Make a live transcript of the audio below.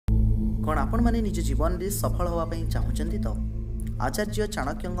कौन आपण माने निज जीवन में सफल होगा चाहूँगी तो आचार्य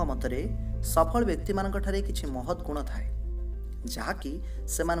चाणक्य मतरे सफल व्यक्ति मान किछि महत् गुण थाए जहाँकि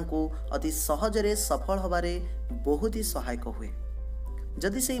से अति सहजरे सफल होबारे बहुत ही सहायक हुए।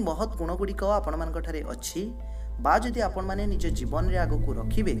 जदि से महत् गुण गुड़िक आपण मान अच्छी बा जदि आपण माने निज जीवन रे आगो को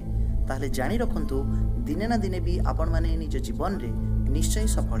रखिबे ताहले जानी रखंतु दिने ना दिने भी आपण माने निज जीवन रे निश्चय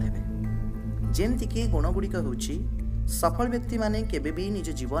सफल हेबे। जेमति कि गुण गुड़िक होउछि सफल व्यक्ति माने केबे भी निज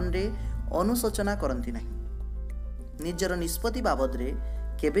जीवन रे अनुशोचना करंती नहीं, निजर निष्पत्ति बाबद रे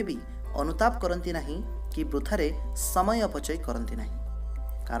केबे भी अनुताप करंती नहीं कि वृथारे समय अपचय करंती नहीं,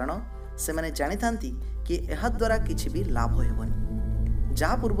 कारण से माने जानिथांती कि एहा द्वारा किछि भी लाभ हेबनी।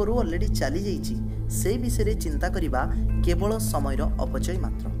 जहा पूर्वरु ऑलरेडी चली जाइछि से विषय चिंता करिबा केवल समयर अपचय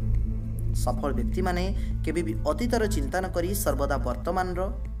मात्र। सफल व्यक्ति माने केबे भी अतीतर चिंता न करी सर्वदा वर्तमान रो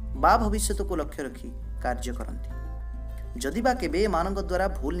बा भविष्यत को लक्ष्य रखी कार्य करंती। जदि बा केबे मानक द्वारा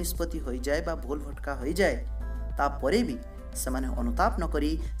भूल निष्पत्ति हो जाए बा भूल भटका हो जाए ता परे भी सेमाने अनुताप न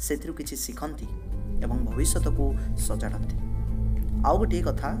करी सेथिरु किछि सिखंती एवं भविष्यत को सजाड़ती। आउ गोटे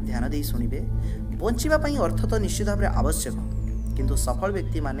कथा ध्यान दे शुणिबे, बंचिबा पई अर्थ तो निश्चित भाव आवश्यक, किंतु सफल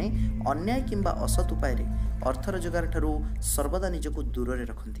व्यक्ति माने अन्याय किंबा असत उपाय रे अर्थ रोजगार ठारू सर्वदा निजको दूर रे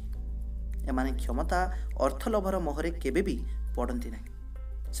रखंती। एमाने क्षमता अर्थ लोभर मोहरे केबे भी पड़ती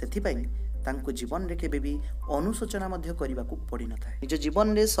नहीं, सेथिपई तांको जीवन रे केबे भी अनुशोचना मध्य करिबा को पड़ी न थाए। निज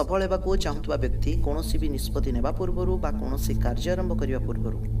जीवन रे सफल हेबा को चाहुतबा व्यक्ति कोनोसी भी निष्पत्ति नेबा पूर्वरु बा कोनोसी कार्य आरंभ करिबा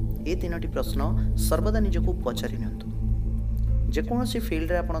पूर्वरु ए तीनोटी प्रश्न सर्वदा निजको पचारि नियंतु। जे कोनोसी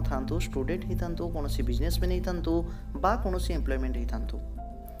फील्ड रे आपण थांतु, स्टूडेंट ही थांतु, कोनोसी बिजनेसमैन ही थांतु बा कोनोसी एम्प्लॉयमेंट ही थांतु,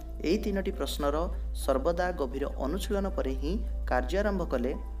 ए तीनोटी प्रश्नर सर्वदा गभीर अनुशीलन परे ही कार्य आरंभ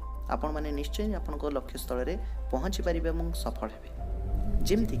कले आपण माने निश्चय आपनको लक्ष्य स्थल रे पहुंची परिबे एवं सफल हेबे।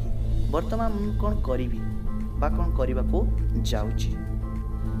 जेमति कि वर्तमान कौन करिबी बा कौन करबा को जाउची,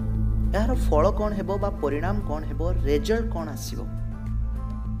 यार फल कौन हेबो बा परिणाम कौन हेबो, रिजल्ट कौन आसीबो,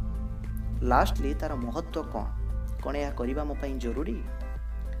 लास्टली तार महत्व कौन या करबा मो पई जरूरी,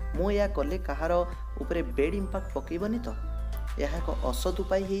 मो या कले कहार ऊपर बेड इंपैक्ट पकेबनी तो, यह एक असत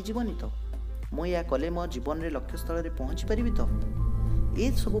उपाय हे जीवनी तो, मो या कले मो जीवन रे लक्ष्य स्थल रे पहुंची परिबी तो।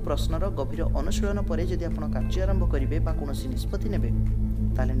 ए सब प्रश्नर गभीर अनुशीलन पर जदि आपण कार्य आरंभ करेंगे बा कोनोसी निष्पत्ति नेबे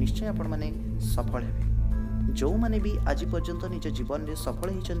ताले निश्चय आपण माने सफल हेबे। जो माने भी आज पर्यंत निज जीवन रे सफल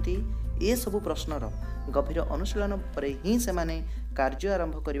होइचंती ए सब प्रश्नर गभीर अनुशीलन पर ही से माने कार्य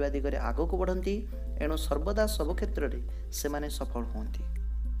आरंभ करबा दिगरे आगो को बढ़ंती, एणु सर्वदा सब क्षेत्र रे से माने सफल होंती।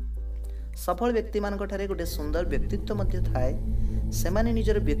 सफल व्यक्ति मानक ठारे गोटे सुंदर व्यक्तित्व मध्य थाए, से माने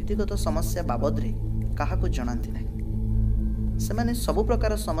निजर व्यक्तिगत समस्या बाबद रे काहा को जणांती नहीं, से माने सब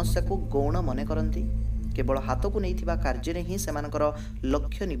प्रकार समस्या को गौण मने करंती, केवल हाथ को नहीं थिबा कार्य रे ही सेमानकर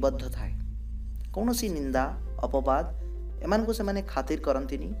लक्ष्य निबद्ध थाए। कौनसी निंदा अपवाद एमान को सेमाने खातिर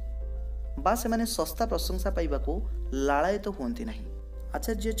करंतीनी बा सेमाने सस्ता प्रशंसा पाइबा को लालायित होंती नहीं।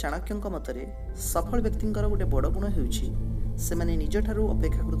 आचार्य चाणक्यଙ୍କ मतरे सफल व्यक्तिंकर गोटे बड़ गुण हेउछि सेमाने निज ठारू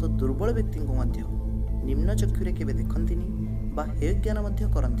अपेक्षाकृत दुर्बल व्यक्तिंको मध्य निम्न चक्षुरे केबे देखंतीनी बा हे ज्ञान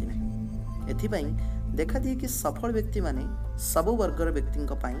मध्य करंती नहीं। एथिपई देखा दिए कि सफल व्यक्ति माने सबु वर्गर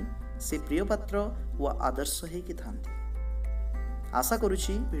व्यक्तिंको पई से प्रिय पात्र व आदर्श है कि थांती। आशा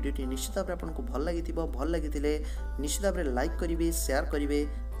करुछि वीडियोटी निश्चित भाव आपको भल लगी निश्चित भाव लाइक करेंगे, शेयर करेंगे,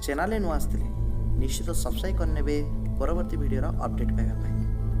 चैनल नु आसते निश्चित सब्सक्राइब करने परवर्ती वीडियो अपडेट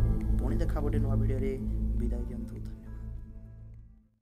पाइबा। पुणी देखा गोटे नुआ वीडियो विदाय।